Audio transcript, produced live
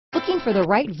Looking for the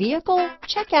right vehicle?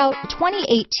 Check out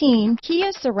 2018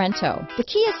 Kia Sorento. The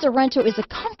Kia Sorento is a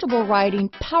comfortable riding,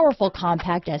 powerful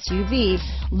compact SUV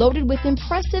loaded with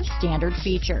impressive standard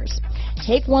features.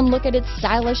 Take one look at its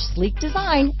stylish, sleek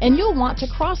design and you'll want to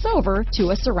cross over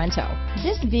to a Sorento.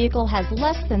 This vehicle has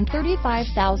less than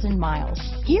 35,000 miles.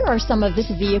 Here are some of this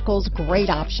vehicle's great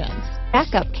options: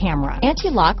 backup camera,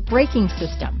 anti-lock braking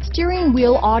system, steering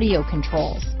wheel audio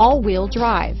controls, all-wheel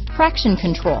drive, traction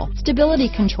control, stability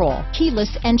control,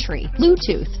 keyless entry,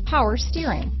 Bluetooth, power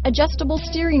steering, adjustable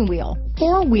steering wheel,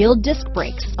 four-wheel disc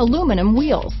brakes, aluminum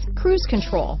wheels, cruise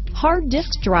control, hard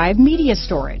disk drive media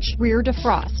storage, rear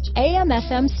defrost,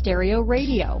 AM/FM stereo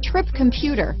radio, trip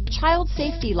computer, child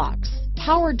safety locks,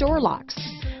 power door locks.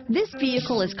 This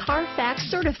vehicle is Carfax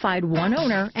certified one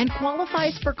owner and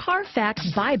qualifies for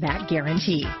Carfax buyback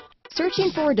guarantee.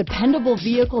 Searching for a dependable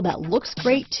vehicle that looks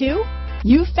great too?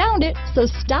 You found it, so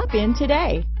stop in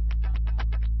today.